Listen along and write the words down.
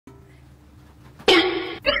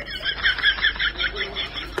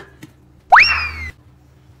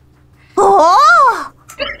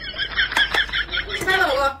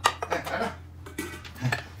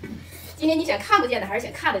还是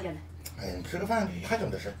先看得见的？哎，你吃个饭还整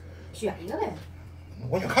这事？选一个呗。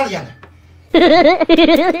我选看得见的。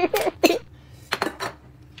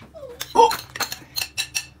哦，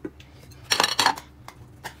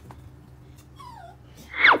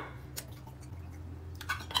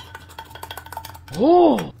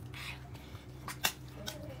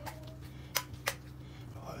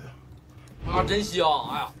哎呀，啊，真香！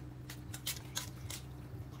哎呀，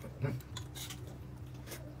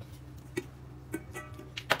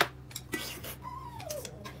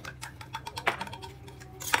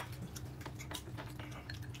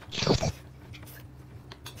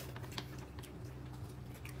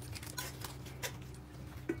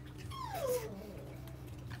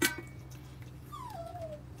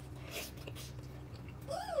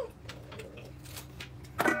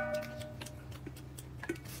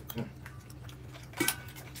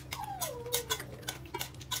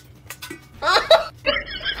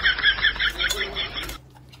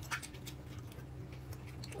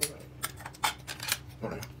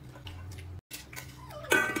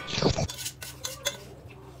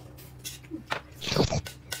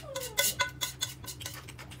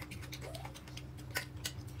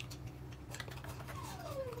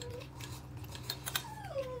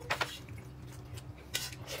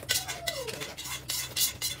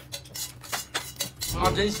啊，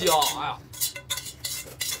真香！哎呀，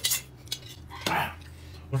哎，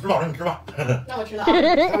我吃饱了，你吃吧。那我知道。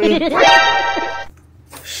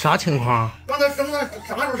啥情况？刚才生了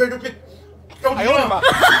啥时候事就别着急了。哎呦我的妈！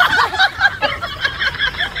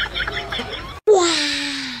哇！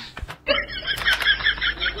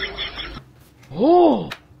哦！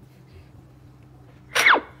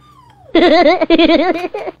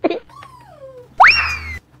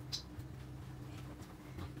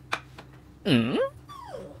嗯？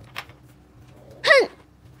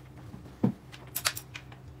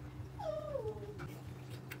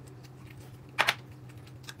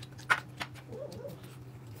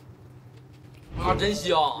啊，真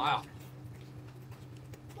香！哎呀，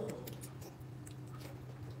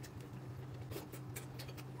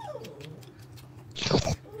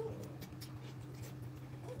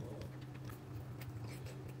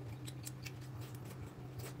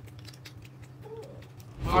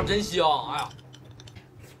啊，真香！哎呀，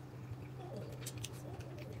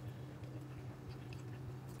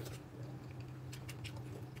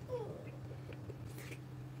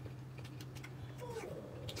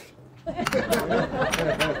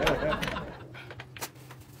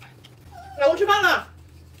老公吃饭了，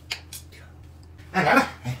哎，来吧，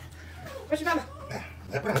哎，快吃饭吧。哎，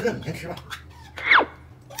来不长热，你先吃吧。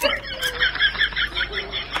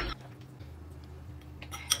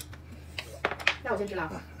那我先吃了。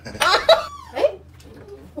哎，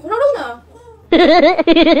我红烧肉呢？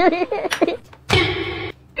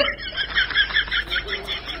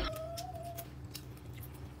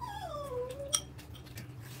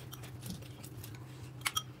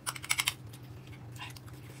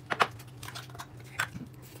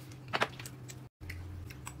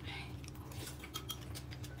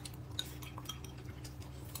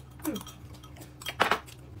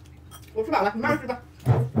我吃饱了，你慢慢吃吧。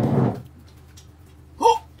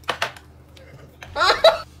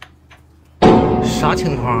啥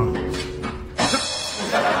情况？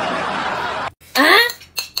啊！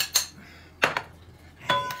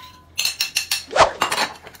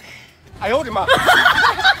哎呦我的妈！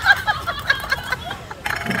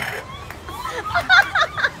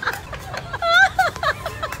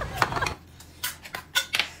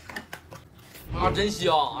啊，真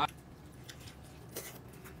香！哎。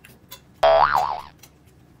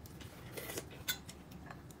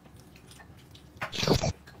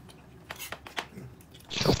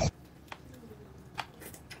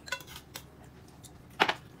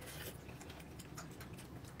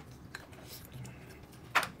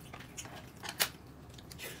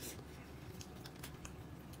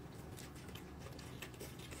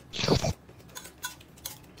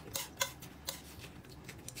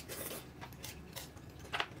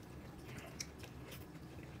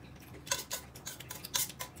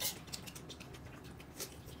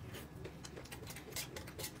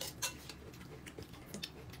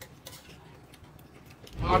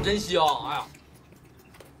啊，真香！哎呀，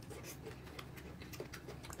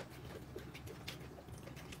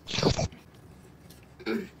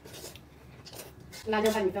辣椒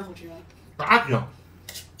拌米饭好吃吗？啥香？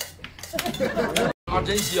啊，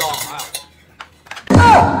真香！哎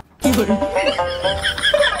呀，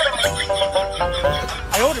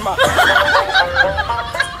哎呦我的妈！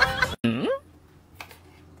嗯？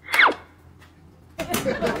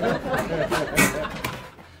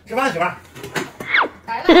吃饭，媳妇儿。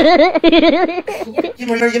来了。金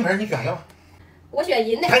门跟银门你选一个吧。我选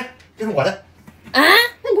银的。哎，这是我的。啊？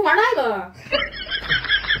那你不玩那个？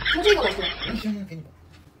那这个我吃。行行，给你吧。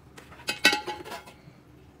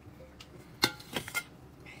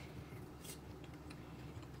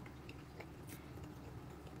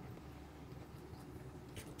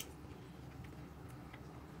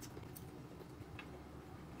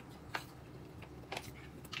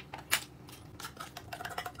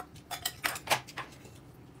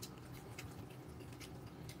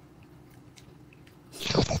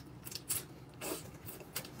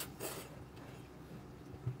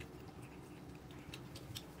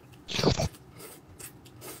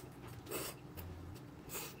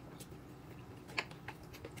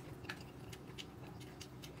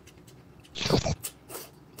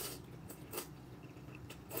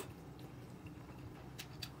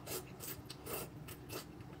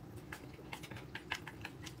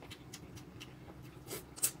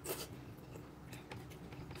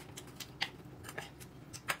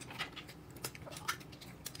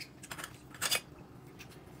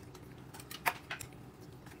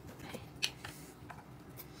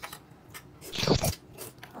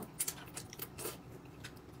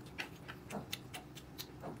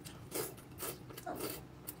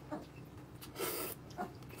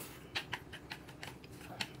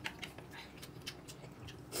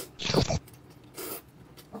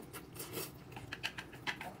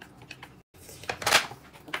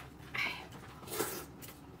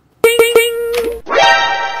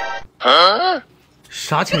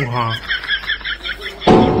啥情况？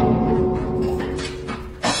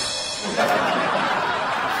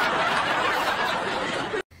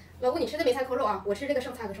老公，你吃的梅菜扣肉啊，我吃这个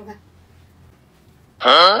剩菜和剩饭。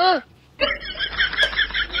啊，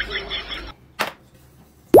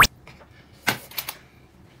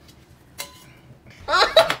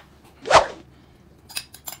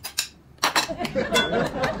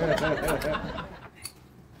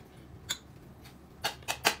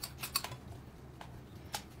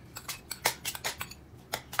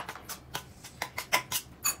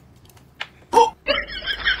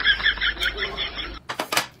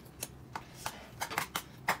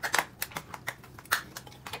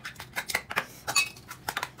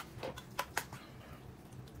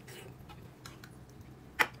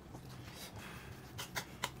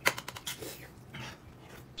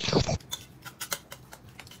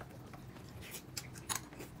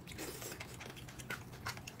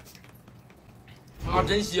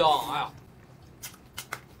真香！哎呀，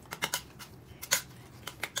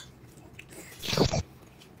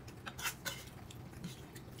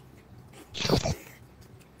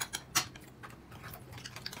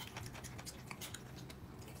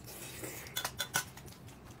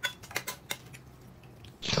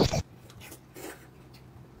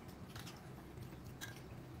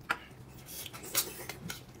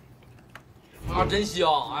啊，真香！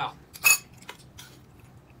哎呀。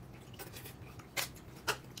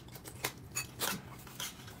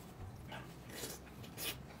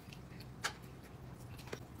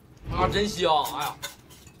啊，真香！哎呀，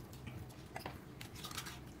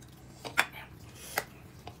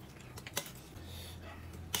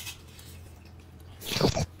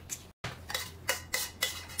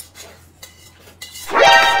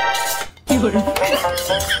有人。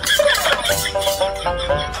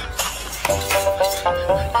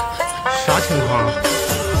啥情况？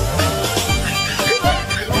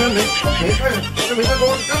这没事儿，这梅菜糕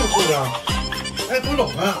是这么做的。哎，不懂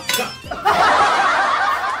啊，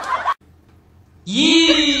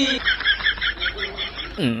咦？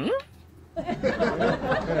嗯？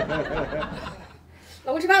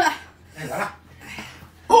老公吃饭了，哎，来了，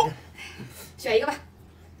选一个吧。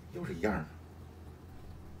又是一样的。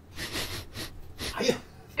哎呀，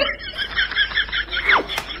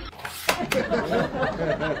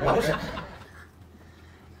我不吃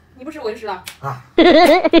你不吃我就吃了。啊。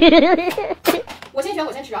我先选，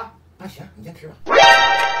我先吃啊。那行，你先吃吧。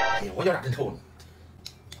哎呀，我脚咋真臭呢？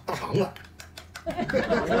大肠子。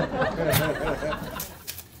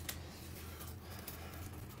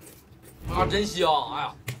啊，真香！哎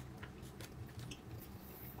呀，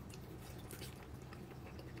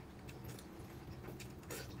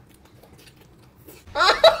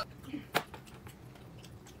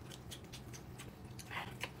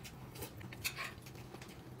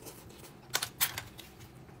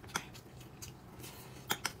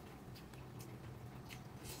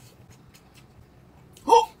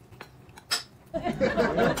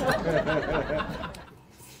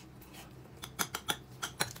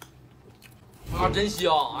啊，真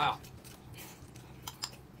香！哎呀，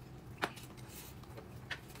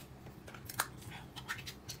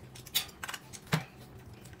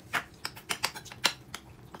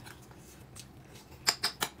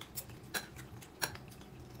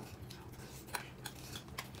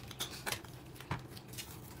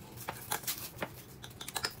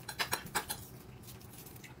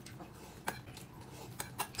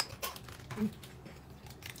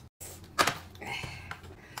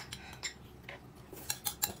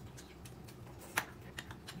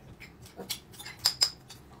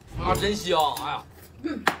啊，真香！哎呀，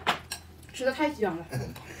吃的太香了。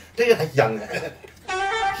这个还香呢，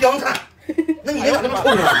香菜。那你咋那么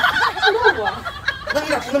臭呢？臭豆腐。那你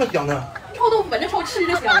咋吃那么香呢？臭豆腐闻着臭，吃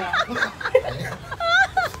着香啊。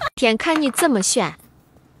天，看你这么炫！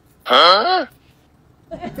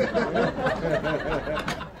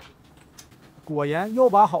果然又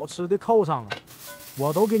把好吃的扣上了，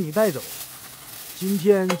我都给你带走。今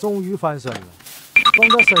天终于翻身了，放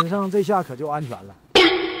在身上这下可就安全了。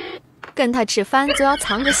跟他吃饭就要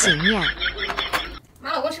藏个心眼。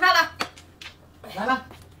妈，老公吃饭了。来了，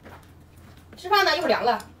吃饭呢，一会儿凉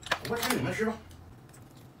了。我看你们吃吧。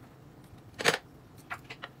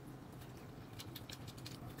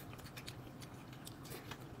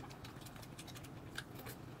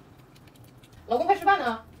老公快吃饭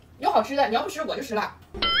呢，有好吃的，你要不吃我就吃了。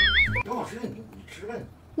有好吃的你吃吧。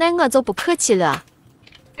那我就不客气了。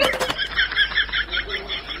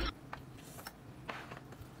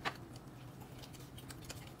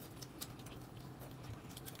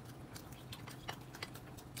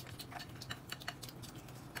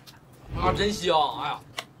啊，真香！哎呀。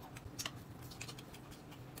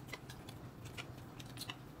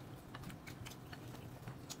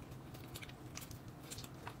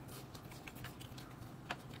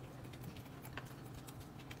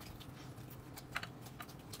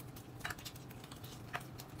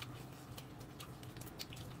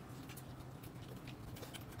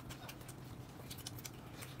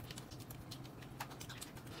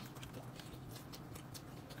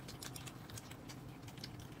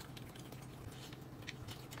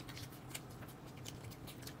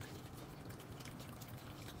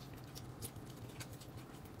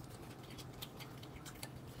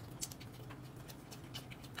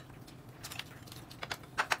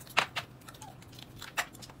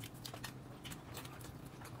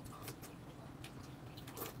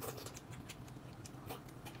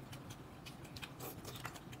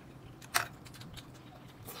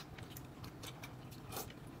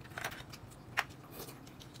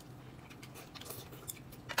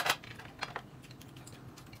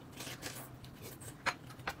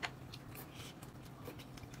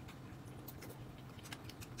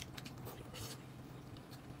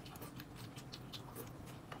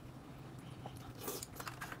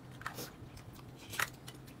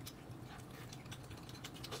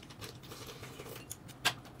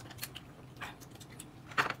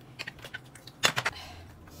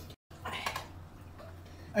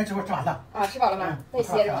哎，吃完了。啊，吃饱了吗？那你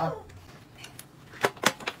歇着吧。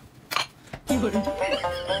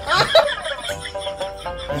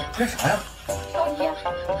哎，这啥呀？烧鸡呀。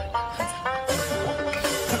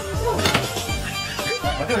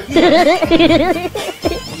我这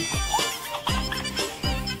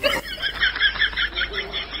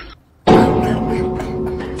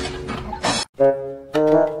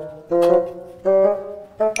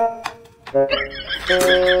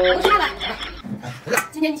我吃饭了。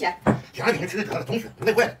今天你选。想让你们吃得了，总选不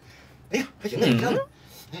累坏了。哎呀，还行啊，你这样子。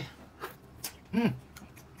哎呀，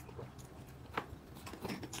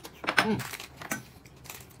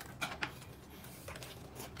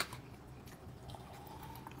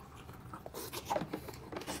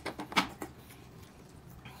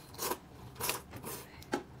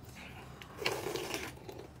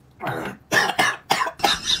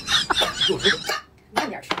慢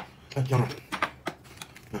点吃。哎，行了。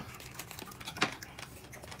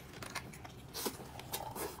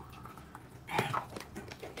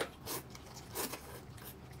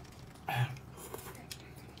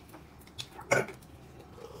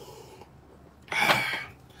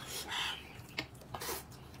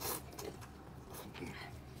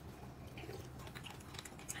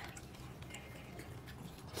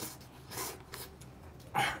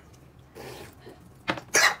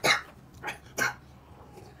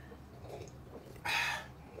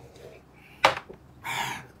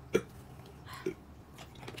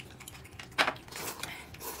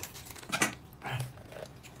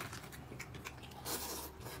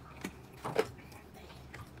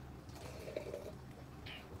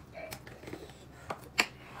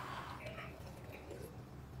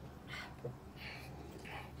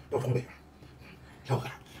又冲北边，跳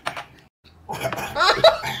开，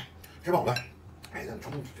吃饱了，哎，咱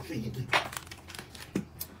冲睡一顿，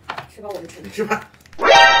吃饱我就吃。吃饭。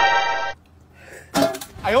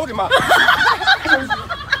哎呦我的妈！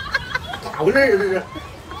咋回事啊？这是？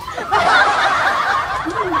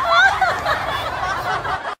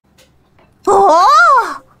哦。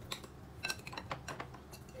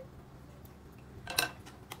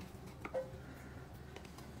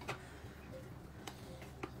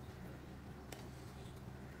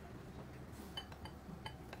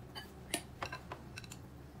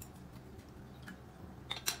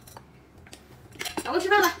吃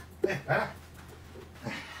饭吧。哎，来了。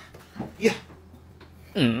哎，呀，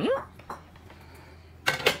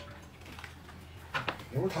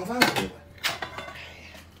牛肉汤饭这个。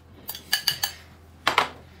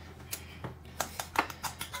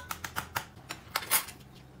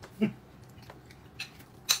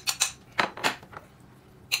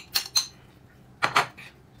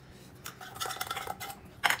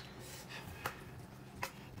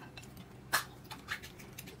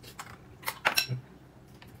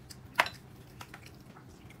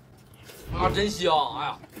啊，真香！哎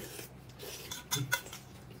呀，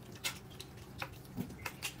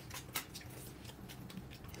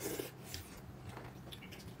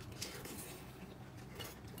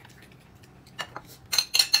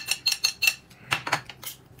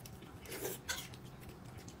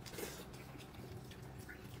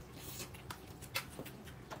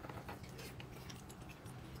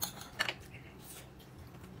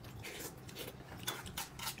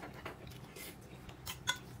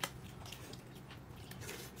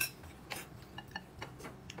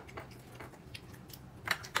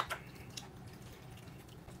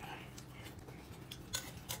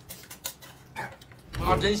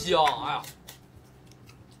啊，真香！哎呀，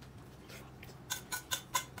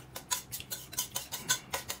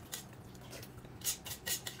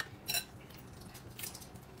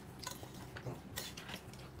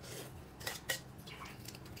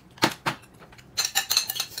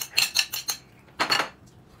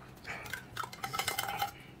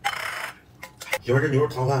媳妇儿，这牛肉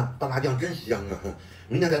汤饭大辣酱真香啊！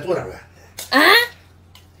明天再做点呗。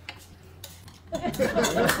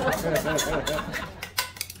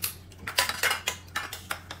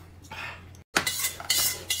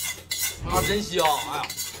啊，真香！哎呀，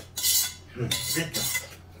真香，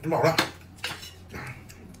吃饱了。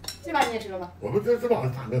这把你也吃了吧？我们这饱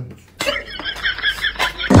了咋的？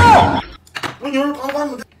不牛肉汤饭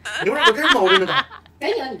吗？牛肉有这毛病呢？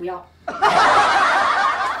给你了，你不要。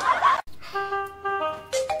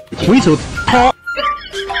回手掏。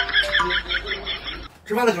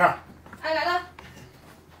吃饭了，媳妇儿。哎，来了。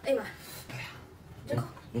哎呀妈！你这扣，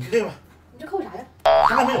你吃这个吧。你这扣啥呀？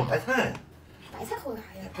现在没有白菜，白菜扣干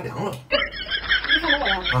啥呀？怕凉了。你看着我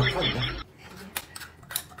呀？啊，看你的。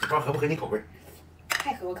不知道合不合你口味？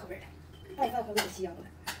太合我口味了，白饭可给香了。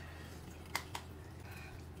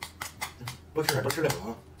多吃点，多吃两个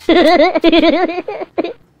啊。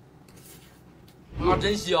啊，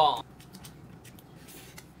真香！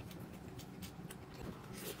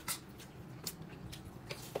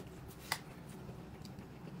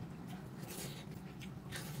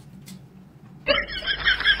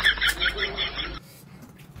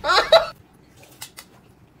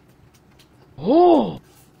哦，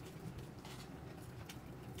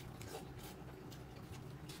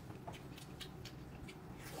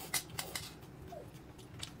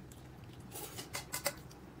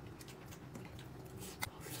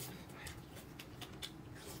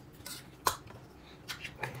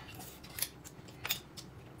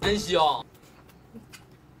真香！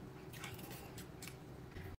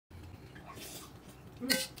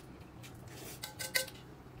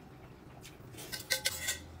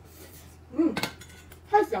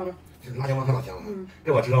太香了。这辣椒旺汤老香了。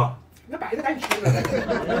这我吃了吧？那白的赶紧吃了。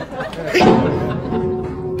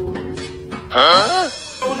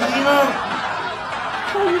收鸡呢？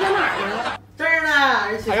收鱼在哪儿呢？这儿呢，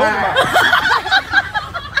媳妇哎呦我的儿。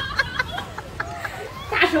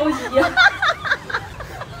大收鸡呀！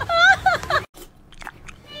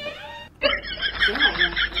挺好的，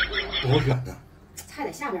不好选呢。菜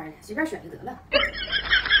在下边呢，随便选就得了。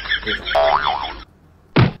别找，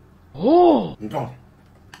哦，你照去。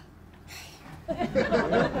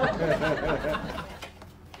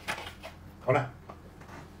好了，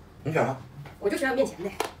你选吧。我就喜欢面前的，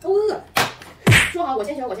都饿了。说好我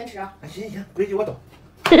先选，我先吃啊。哎，行行，规矩我懂。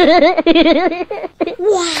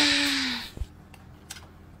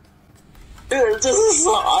这是啥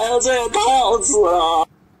呀？这也太好吃了！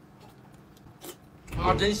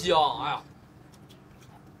啊，真香！哎呀，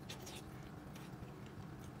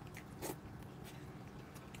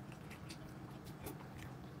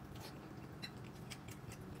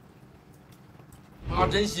啊，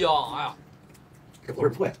真香！哎呀，这口味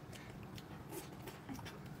不错呀。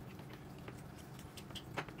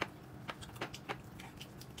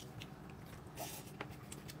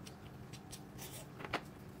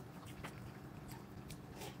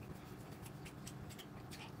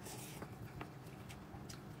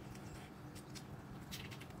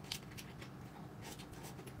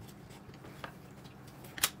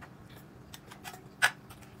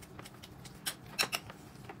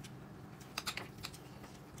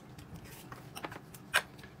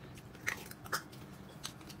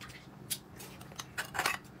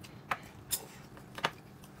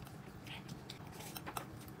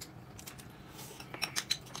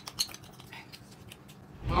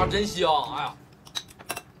啊，真香！哎呀，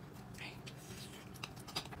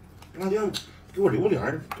那就给我留点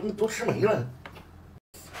儿，都吃没了。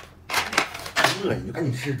饿你就赶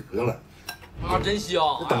紧吃得了。啊，真香！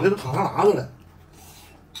等的都淌哈喇子了。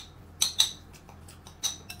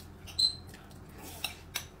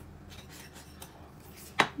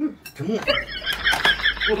真饿！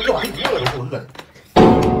我都这玩意儿饿了，我饿的。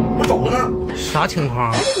我走了呢。啥情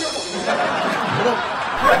况？不知道。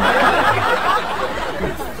不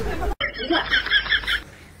会，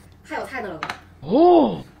还有菜的了吗？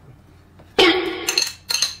哦，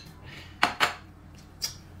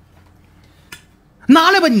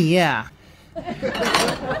拿来吧你。啊，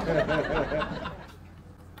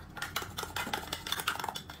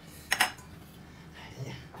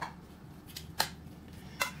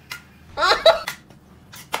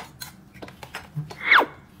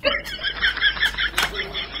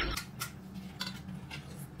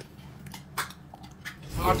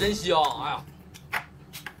真香！哎呀，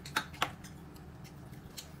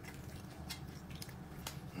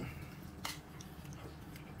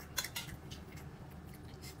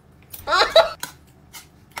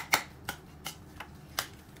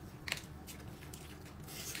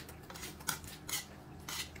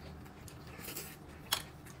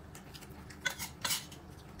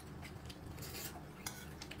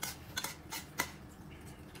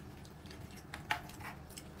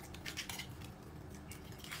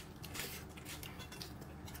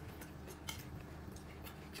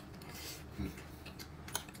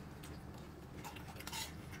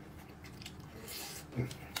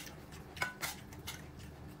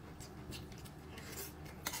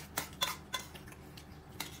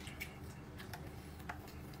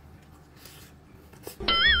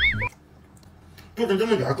就剩这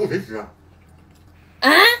么点儿，够谁吃啊？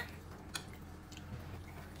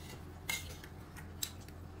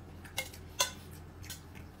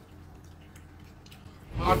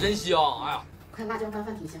啊，真香！哎呀，快辣椒拌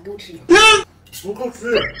饭挺香，给我吃一口。不够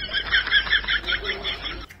吃。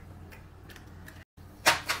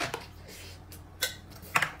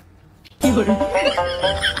有人。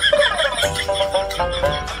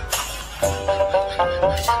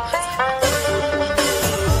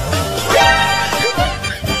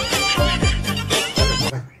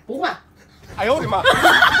不会。哎呦我的妈！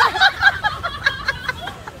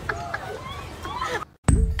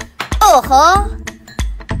哦吼，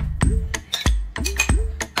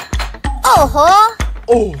哦吼，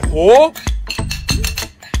哦吼！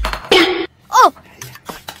哦，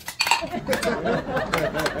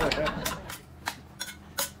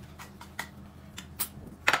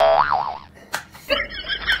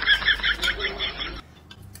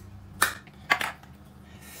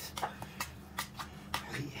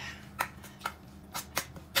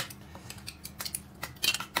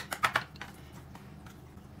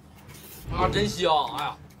啊，真香！哎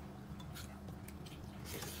呀，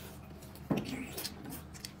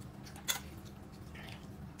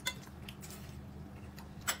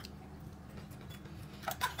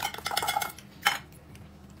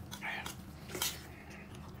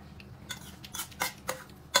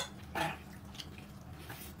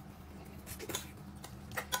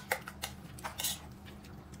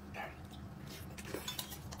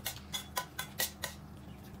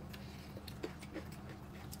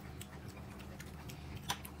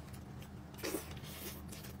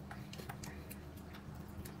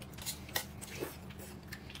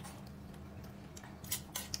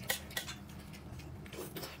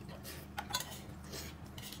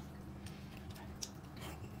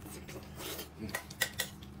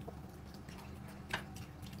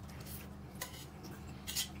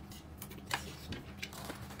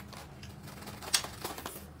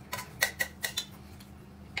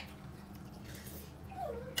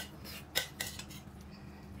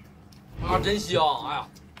啊，真香！哎呀，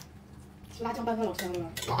辣椒拌饭老香了。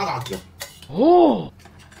嘎嘎香。哦，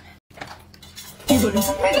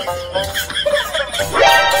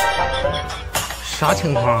啥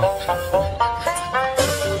情况？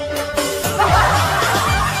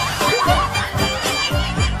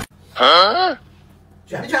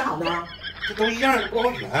选没选好呢？这都一样，不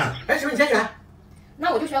好选。哎，师傅你先选。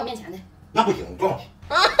那我就选我面前的。那不行，我告诉你。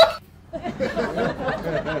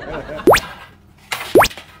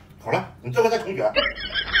好了，你这回再重选。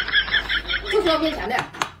就选我面前的。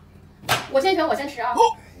我先选，我先吃啊。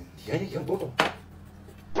行行行，多走。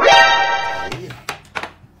哎呀，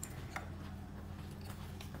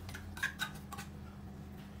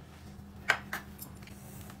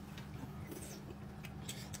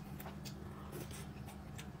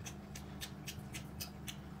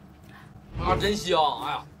啊，真香！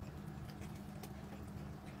哎呀，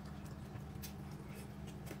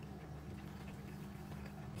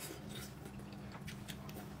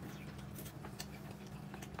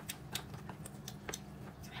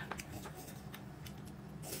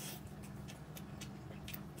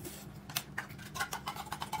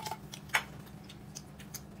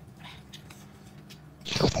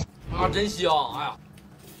真香！哎呀，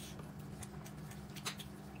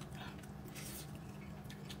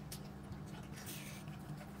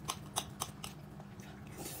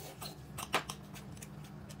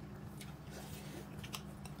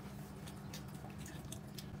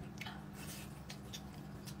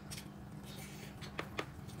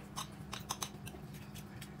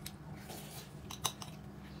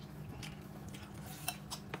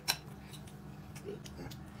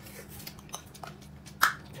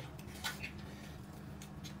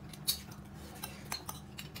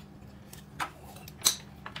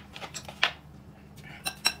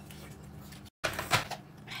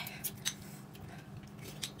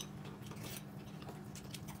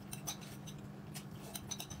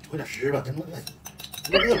回点吃吧，真饿，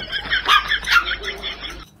饿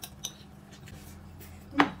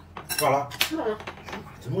了。吃完了？吃完了。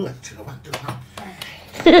真饿，吃个饭，吃个饭。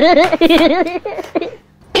哎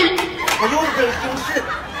呦，这个西红柿，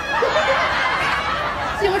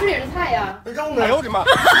西红柿也是菜呀。肉呢？哎呦我的妈！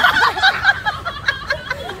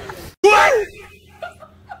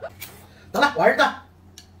得了，我儿子。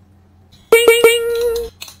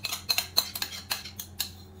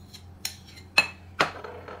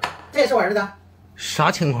这也是我儿子。啥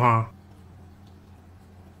情况？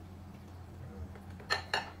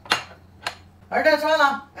儿子吃饭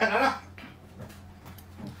了，哎，来了。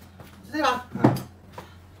是这个。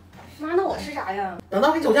妈，那我吃啥呀？等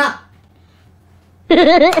到给你走去。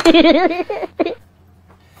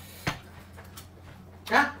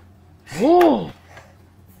来。哦。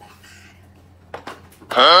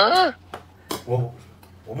啊？我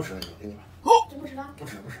不吃那个，给你吧。真不吃了？不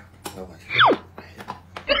吃，那我吃。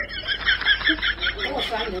等我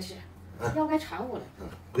吃完你就吃，要不该馋我了。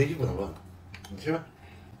规矩不能乱，你吃吧。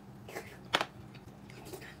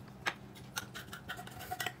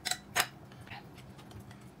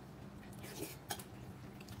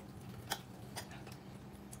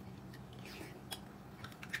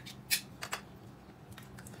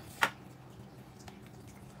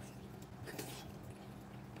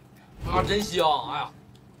啊，真香！哎呀，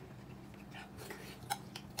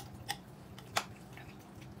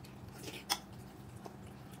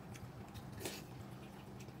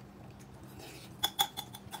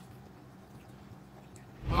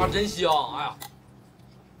啊，真香！哎呀，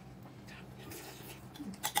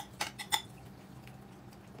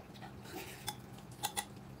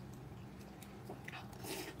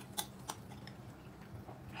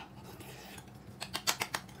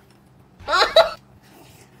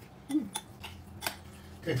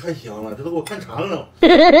这也太香了，这都给我看馋了。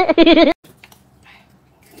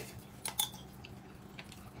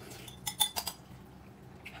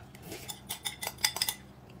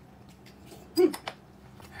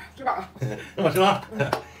吃饱了。让我吃吧。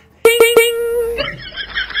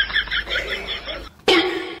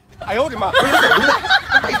哎呦我的妈！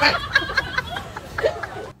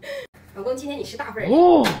老公，今天你吃大份儿。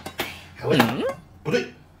哦。还会不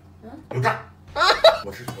对，有炸。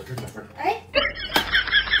我吃小份儿。哎，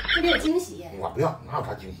这里有惊喜。我不要，哪有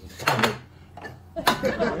啥惊喜？炸的。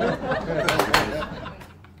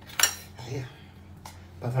哎呀，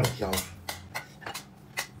拌饭可香了。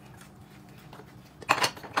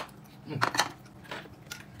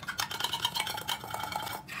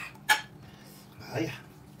哎呀，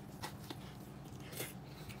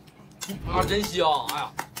啊，真香！哎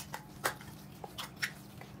呀，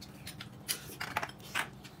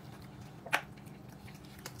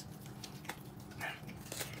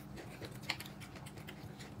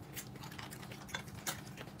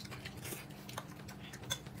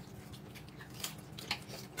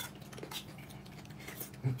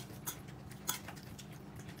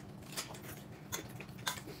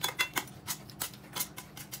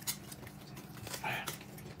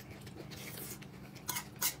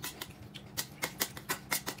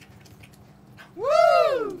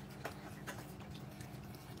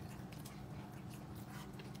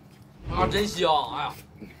啊，真香！哎呀，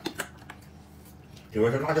里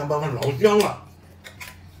边这辣酱拌饭老香了。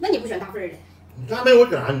那你不选大份儿的？你家没我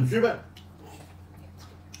选，你吃呗。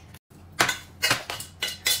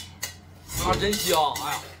啊，真香！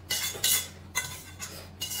哎呀，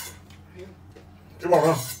吃饱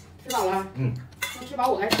了？吃饱了。嗯。那吃饱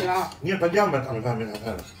我该吃了啊。你也拌酱呗，大米饭没啥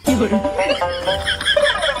菜了。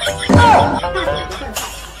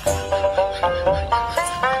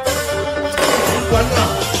关呐！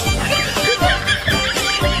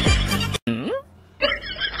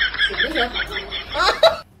选没选好？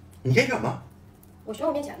你先选吧。我选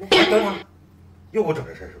我面前的。等会儿，又给我整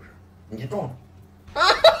这事儿是不是？你先撞着。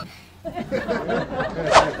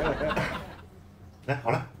来，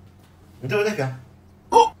好了，你这回再选。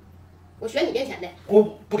我选你面前的。我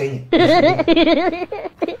不给你。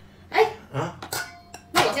哎，啊，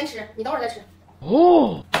那我先吃，你等会儿再吃。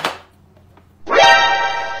哦，我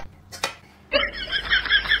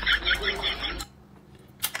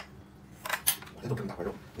这都这么大块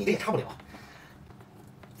肉，你这也差不了。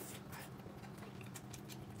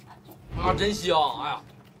啊，真香！哎呀，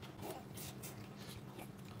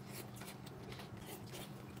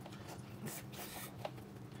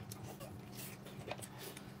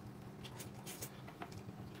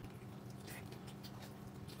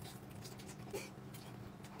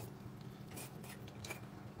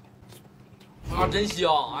啊，真香！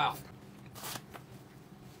哎呀，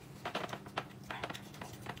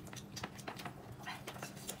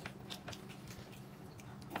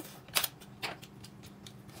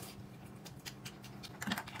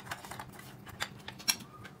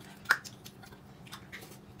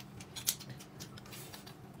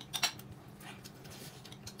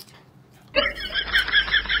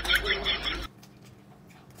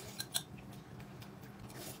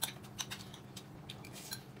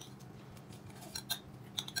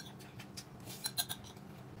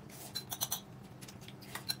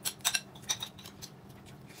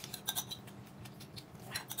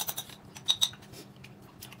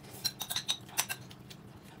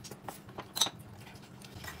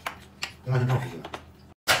那就这么了。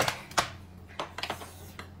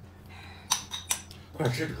快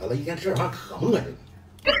点吃得了，一天吃点饭可饿着呢。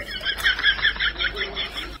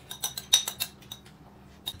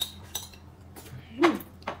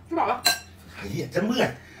吃饱了。哎呀，真饿呀！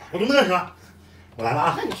我都饿死了。我来了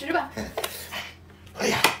啊！那你吃吧。哎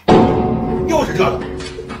呀，又是这个。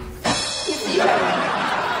你自己选。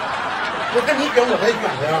我看你选我才选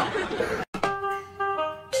的呀。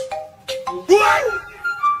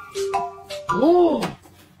哦，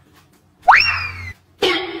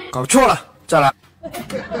搞错了，再来。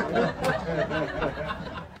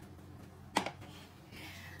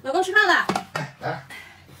老公吃饭了。来，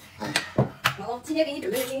老公，今天给你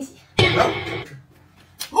准备了惊喜。来，吃。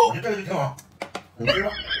我觉得这个就挺好，你吃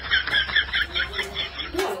吧。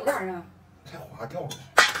你往留点啊。太滑掉了。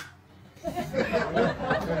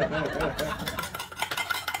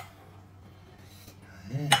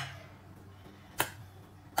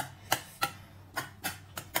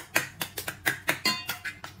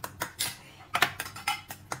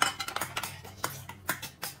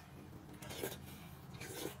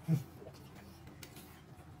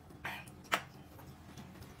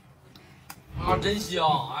啊，真香！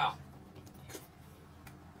哎呀，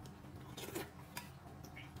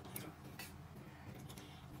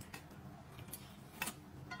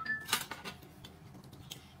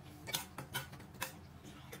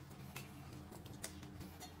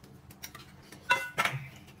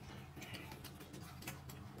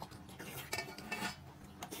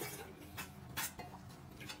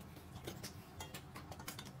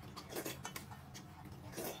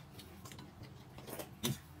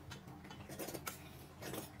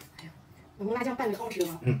老公，辣酱拌的好吃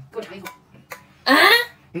吗？嗯，给我尝一口。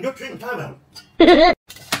你就吃你看呗。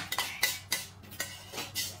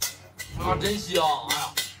啊，真香！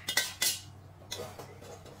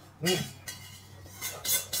哎呀，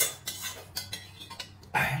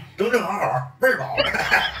哎，整整好好，倍儿饱。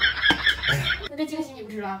那这惊喜你不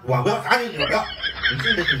吃了？我不要啥惊喜，我不要。你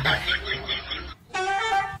吃这挺大。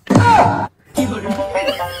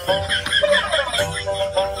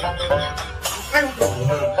还有狗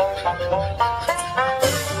呢。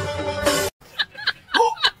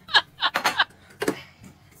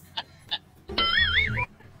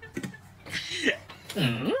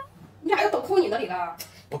你咋又都扣你那里了？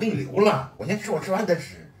我给你留了，我先吃，我吃完再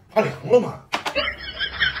吃，怕凉了嘛。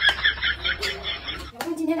老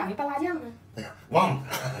公，今天咋没拌辣酱呢？哎呀，忘了，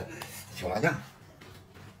小辣酱。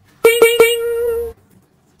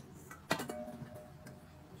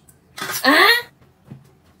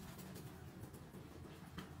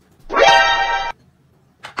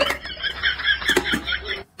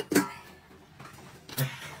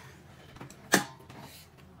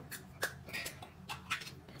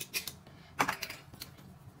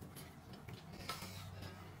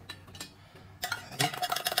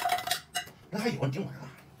那还有你听我说，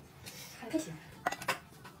还行。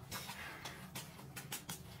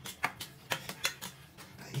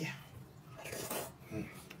哎呀，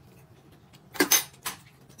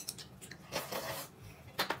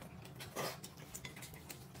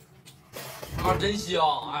啊，真香！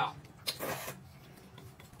哎呀，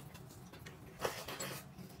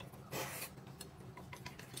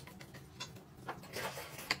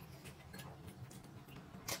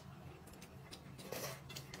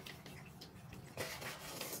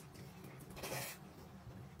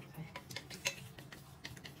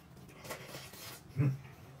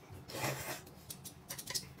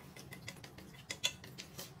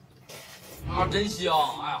啊，真香！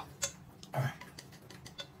哎呀，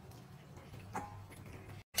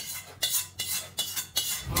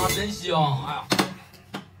啊，真香！哎呀，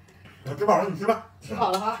我吃饱了，你吃吧。吃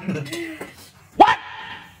好了哈。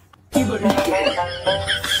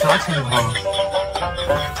啥情况？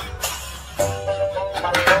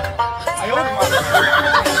哎呦我的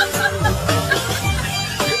妈！